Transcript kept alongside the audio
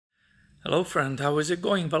Hello friend, how is it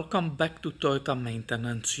going? Welcome back to Toyota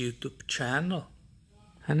Maintenance YouTube channel.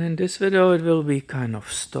 And in this video it will be kind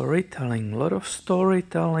of storytelling, a lot of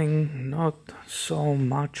storytelling, not so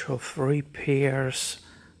much of repairs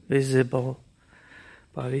visible.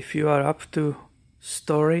 But if you are up to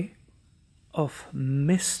story of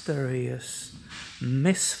mysterious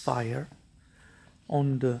misfire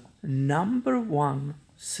on the #1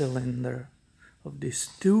 cylinder of this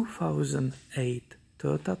 2008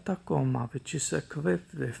 Toyota Tacoma, which is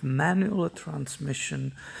equipped with manual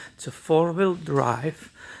transmission. It's a 4-wheel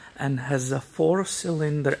drive and has a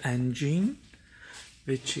 4-cylinder engine,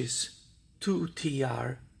 which is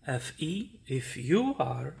 2TR-FE. If you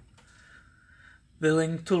are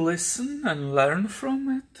willing to listen and learn from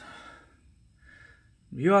it,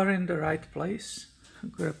 you are in the right place.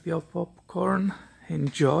 Grab your popcorn,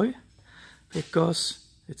 enjoy, because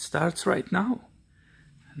it starts right now.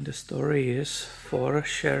 And the story is for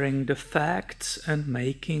sharing the facts and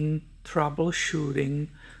making troubleshooting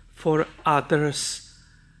for others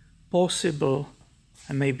possible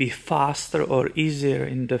and maybe faster or easier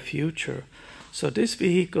in the future. So this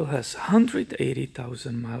vehicle has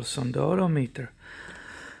 180,000 miles on the odometer.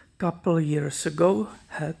 Couple years ago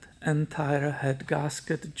had entire head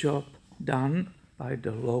gasket job done by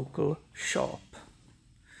the local shop.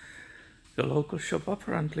 The local shop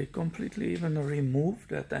apparently completely even removed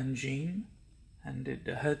that engine and did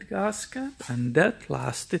the head gasket, and that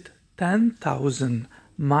lasted 10,000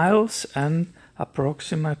 miles and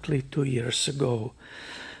approximately 2 years ago.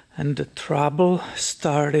 And the trouble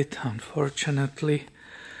started, unfortunately,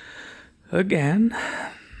 again.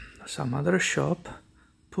 Some other shop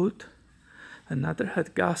put another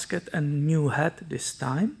head gasket and new head this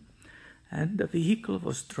time, and the vehicle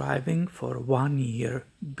was driving for 1 year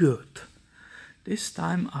good. This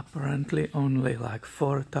time apparently only like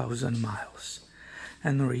 4,000 miles.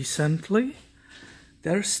 And recently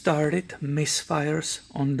there started misfires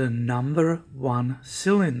on the #1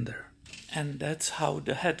 cylinder. And that's how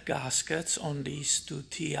the head gaskets on these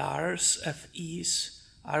 2TR-FEs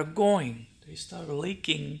are going. They start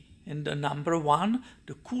leaking in the #1.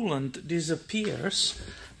 The coolant disappears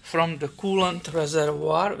from the coolant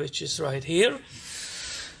reservoir, which is right here.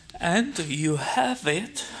 And you have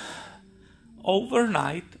it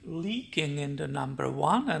overnight leaking in the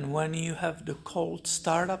 #1, and when you have the cold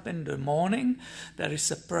startup in the morning, there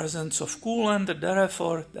is a presence of coolant,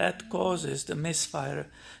 therefore that causes the misfire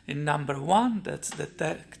in #1. That's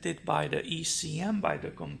detected by the ECM, by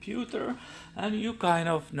the computer, and you kind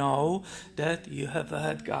of know that you have a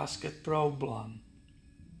head gasket problem.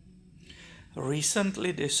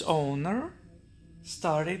 Recently this owner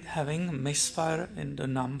started having misfire in the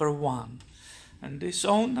 #1. And this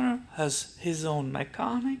owner has his own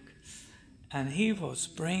mechanic, and he was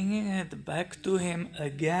bringing it back to him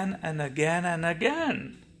again and again and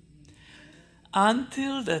again,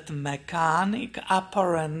 until that mechanic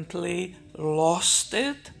apparently lost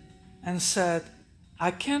it and said, "I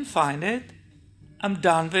can't find it, I'm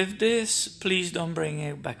done with this, please don't bring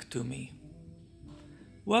it back to me."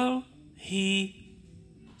 Well, he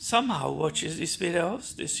somehow watches these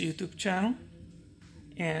videos, this YouTube channel,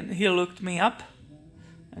 and he looked me up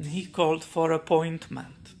and he called for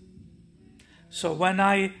appointment. So when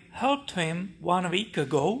I helped him 1 week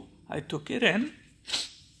ago, I took it in.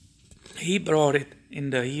 He brought it in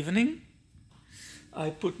the evening.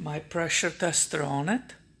 I put my pressure tester on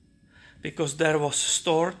it because there was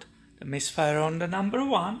stored the misfire on the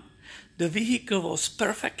 #1. The vehicle was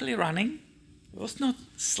perfectly running. There was not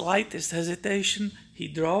slightest hesitation. He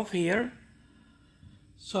drove here.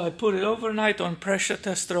 So I put it overnight on pressure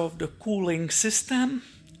tester of the cooling system.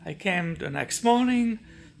 I came the next morning,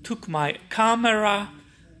 took my camera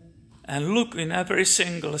and looked in every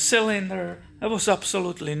single cylinder. There was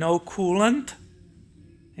absolutely no coolant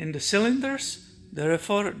in the cylinders.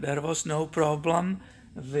 Therefore, there was no problem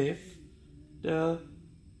with the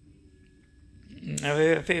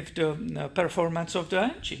performance of the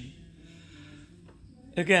engine.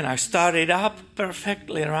 Again, I started up,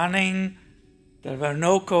 perfectly running. There were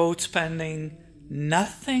no codes pending,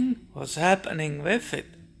 nothing was happening with it,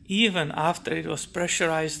 even after it was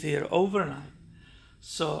pressurized here overnight.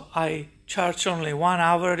 So I charged only 1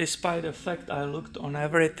 hour, despite the fact I looked on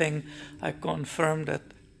everything. I confirmed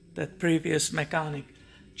that that previous mechanic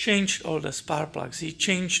changed all the spark plugs, he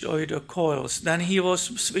changed all the coils, then he was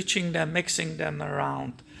switching them, mixing them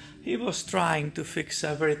around. He was trying to fix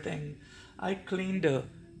everything. I cleaned the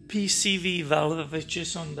PCV valve, which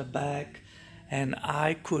is on the back, and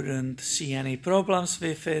I couldn't see any problems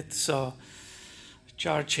with it, so I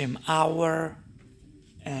charged him hour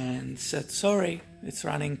and said, "Sorry, it's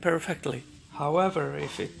running perfectly." However,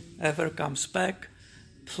 if it ever comes back,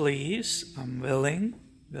 please, I'm willing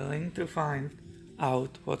to find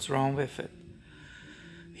out what's wrong with it.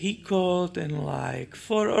 He called in like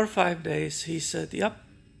 4 or 5 days. He said, yep,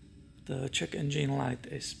 the check engine light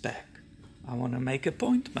is back. I want to make an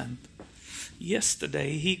appointment.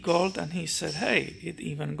 Yesterday he called and he said, hey, it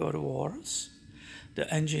even got worse.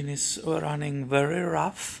 The engine is running very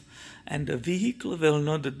rough and the vehicle will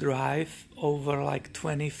not drive over like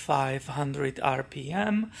 2500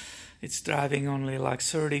 RPM. It's driving only like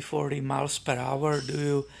 30-40 miles per hour. Do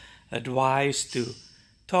you advise to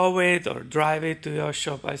tow it or drive it to your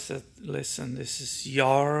shop? I said, listen, this is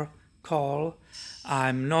your call.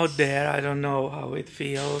 I'm not there. I don't know how it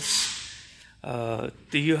feels.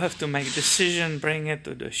 Do you have to make a decision? Bring it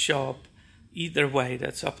to the shop. Either way,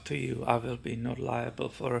 that's up to you. I will be not liable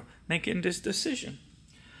for making this decision.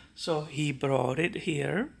 So he brought it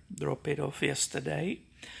here, dropped it off yesterday.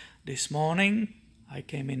 This morning, I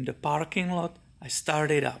came in the parking lot. I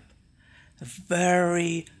started up.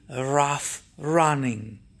 Very rough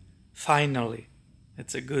running. Finally,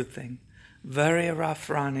 it's a good thing. Very rough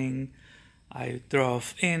running. I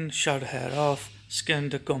drove in, shut her off,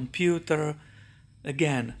 scanned the computer.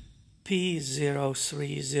 Again,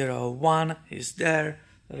 P0301 is there.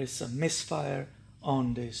 There is a misfire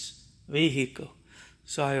on this vehicle.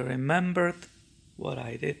 So I remembered what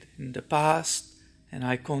I did in the past and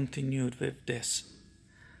I continued with this.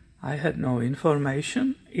 I had no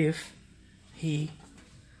information if the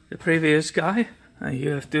previous guy,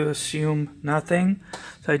 you have to assume nothing.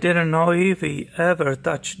 So I didn't know if he ever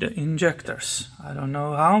touched the injectors. I don't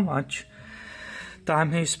know how much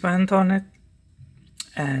time he spent on it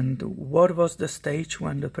and what was the stage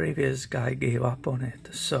when the previous guy gave up on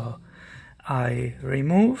it. So I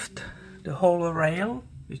removed the whole rail,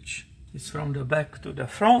 which is from the back to the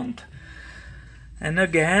front, and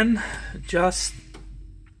again, just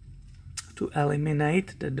to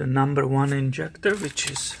eliminate the number 1 injector,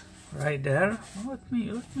 which is right there. Let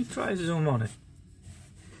me try zoom on it.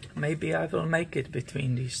 Maybe I will make it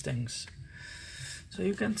between these things so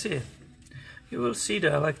you can see it. You will see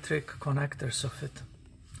the electric connectors of it.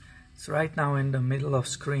 It's right now in the middle of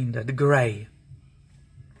screen, that gray.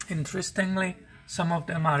 Interestingly, some of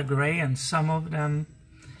them are gray and some of them,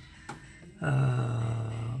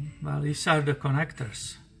 well, these are the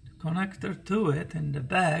connectors. The connector to it in the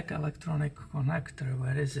back, electronic connector,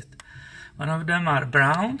 where is it? One of them are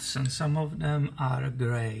browns and some of them are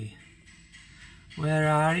gray. Where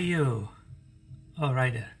are you? Oh,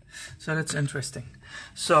 right there. So that's interesting.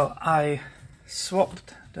 So I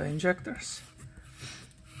swapped the injectors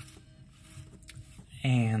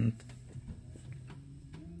and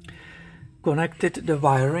connected the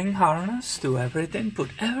wiring harness to everything, put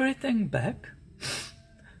everything back,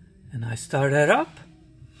 and I started up.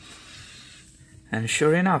 And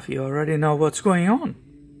sure enough, you already know what's going on.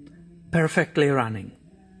 Perfectly running.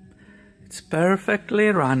 It's perfectly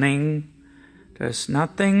running. There's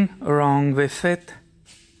nothing wrong with it.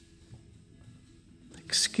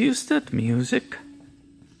 Excuse that music.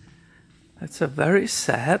 That's a very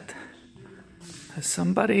sad.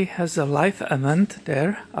 Somebody has a live event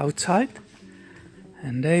there outside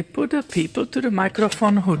and they put the people to the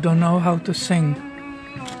microphone who don't know how to sing.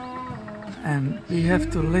 And we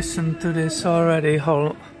have to listen to this already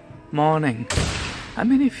whole morning. I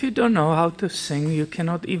mean, if you don't know how to sing, you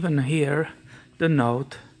cannot even hear the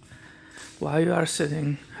note while you are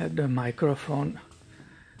sitting at the microphone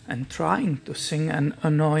and trying to sing and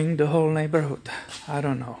annoying the whole neighborhood. I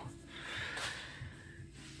don't know.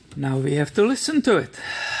 Now we have to listen to it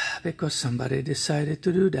because somebody decided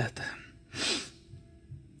to do that.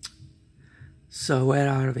 So where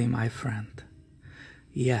are we, my friend?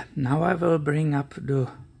 Yeah, now I will bring up the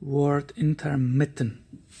word intermittent.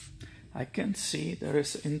 I can see there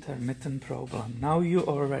is intermittent problem. Now you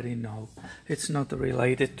already know it's not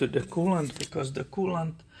related to the coolant because the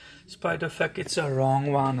coolant, despite the fact it's a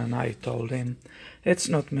wrong one, and I told him it's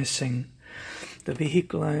not missing. The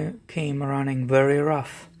vehicle came running very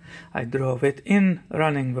rough. I drove it in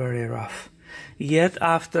running very rough. Yet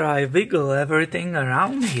after I wiggle everything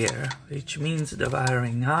around here, which means the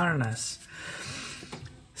wiring harness,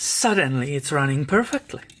 suddenly it's running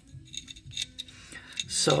perfectly.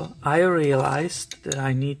 So I realized that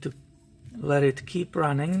I need to let it keep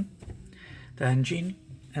running, the engine,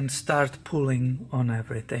 and start pulling on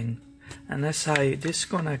everything. And as I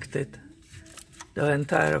disconnected the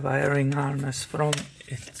entire wiring harness from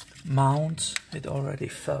its mounts, it already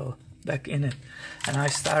fell back in it. And I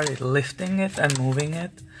started lifting it and moving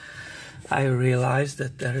it. I realized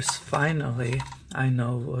that there is finally, I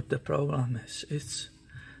know what the problem is. It's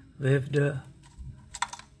with the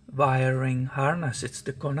wiring harness, it's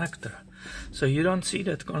the connector. So you don't see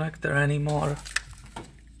that connector anymore.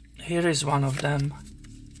 Here is one of them.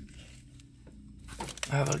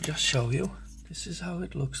 I will just show you. This is how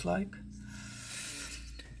it looks like.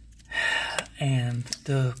 And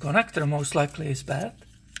the connector most likely is bad.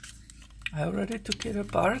 I already took it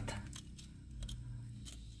apart.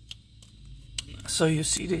 So you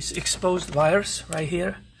see these exposed wires right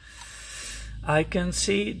here. I can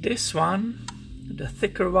see this one, the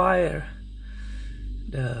thicker wire,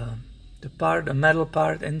 the metal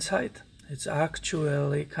part inside, it's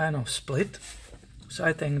actually kind of split. So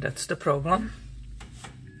I think that's the problem.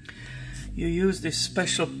 You use these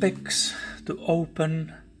special picks to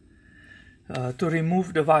open, to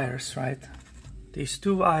remove the wires, right? These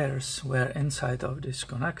two wires were inside of this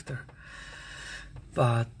connector,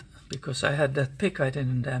 but because I had that pick, I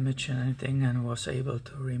didn't damage anything and was able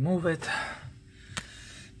to remove it.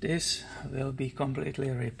 This will be completely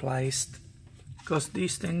replaced because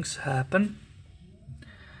these things happen.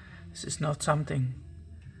 This is not something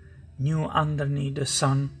new underneath the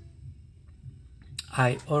sun.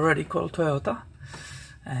 I already called Toyota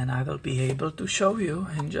and I will be able to show you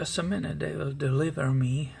in just a minute. They will deliver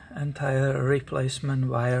me entire replacement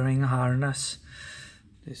wiring harness.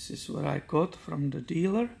 This is what I got from the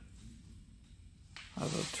dealer. I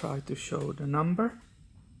will try to show the number.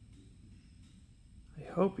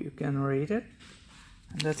 I hope you can read it.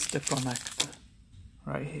 And that's the connector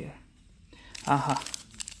right here. Aha.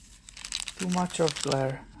 Too much of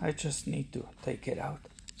glare. I just need to take it out.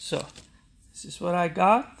 So this is what I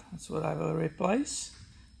got. That's what I will replace.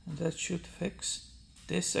 And that should fix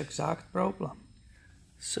this exact problem.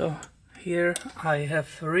 So here I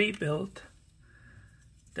have rebuilt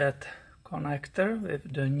that connector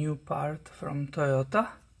with the new part from Toyota.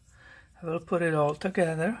 I will put it all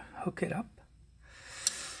together, hook it up,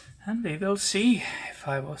 and we will see if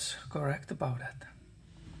I was correct about it.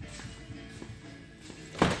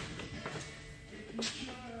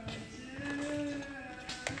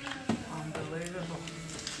 Unbelievable.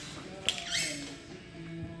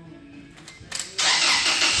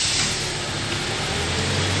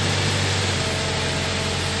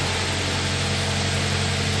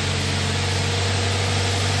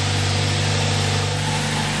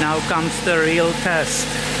 Now comes the real test.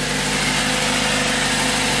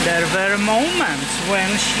 There were moments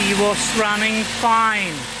when she was running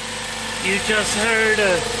fine. You just heard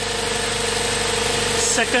a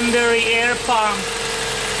secondary air pump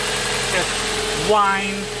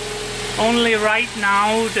whine. Only right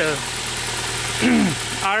now the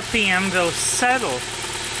RPM will settle.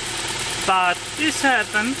 But this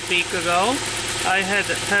happened a week ago. I had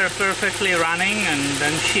her perfectly running and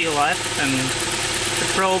then she left and the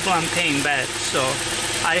problem came back. So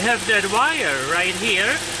I have that wire right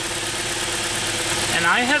here and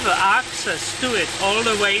I have access to it all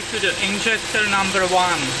the way to the injector number 1,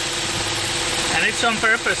 and it's on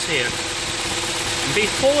purpose here.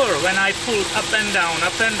 Before, when I pull up and down,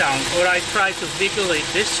 or I try to wiggle it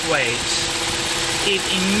this way, it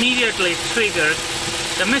immediately triggered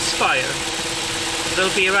the misfire. It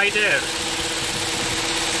will be right there.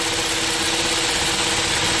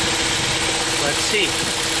 Let's see.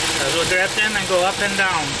 I will grab them and go up and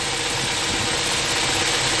down.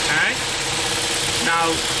 Alright?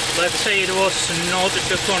 Now, let's say it was not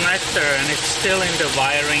the connector and it's still in the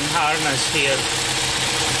wiring harness here.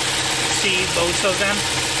 See both of them?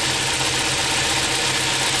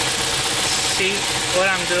 See what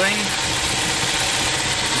I'm doing?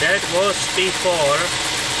 That was before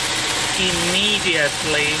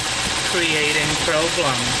immediately creating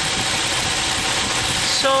problem.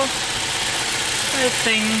 So, I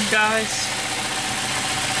think, guys,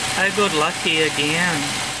 I got lucky again.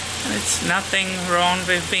 It's nothing wrong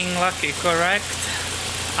with being lucky, correct?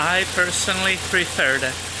 I personally prefer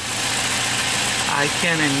that. I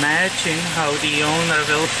can imagine how the owner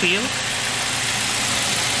will feel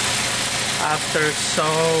after so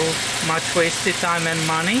much wasted time and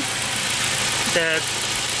money, that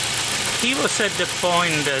he was at the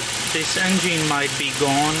point that this engine might be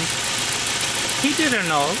gone. He didn't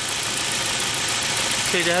know.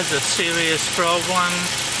 It has a serious problem,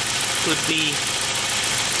 could be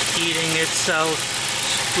eating itself,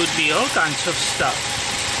 could be all kinds of stuff.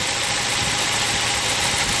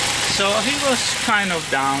 So he was kind of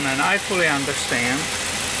down, and I fully understand.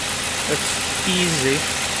 It's easy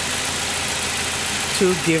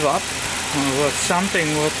to give up on something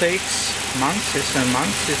that takes months and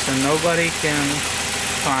months and nobody can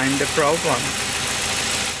find the problem.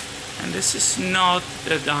 And this is not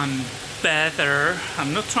a done better.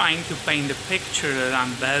 I'm not trying to paint a picture that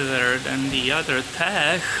I'm better than the other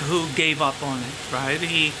tech who gave up on it, right?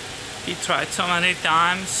 He tried so many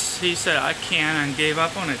times, he said I can and gave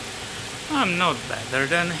up on it. I'm not better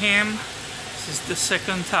than him. This is the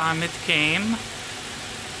second time it came.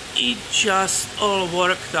 It just all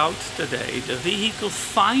worked out today. The vehicle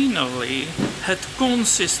finally had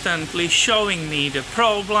consistently showing me the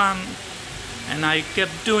problem, and I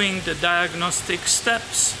kept doing the diagnostic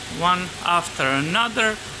steps one after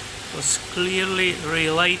another. It was clearly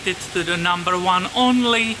related to the number one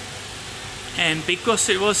only, and because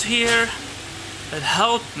it was here, it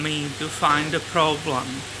helped me to find the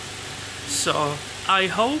problem. So I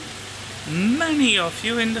hope many of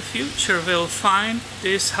you in the future will find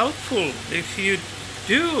this helpful. If you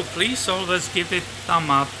do, please always give it a thumb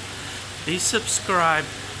up. Please subscribe.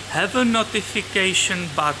 Have a notification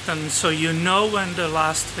button so you know when the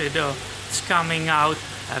last video is coming out.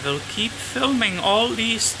 I will keep filming all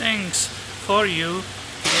these things for you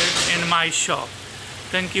here in my shop.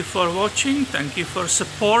 Thank you for watching, thank you for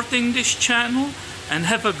supporting this channel, and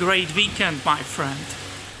have a great weekend, my friend.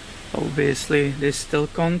 Obviously this still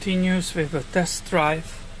continues with a test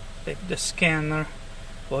drive with the scanner,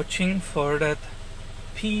 watching for that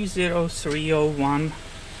P0301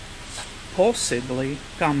 possibly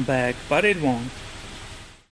come back, but it won't.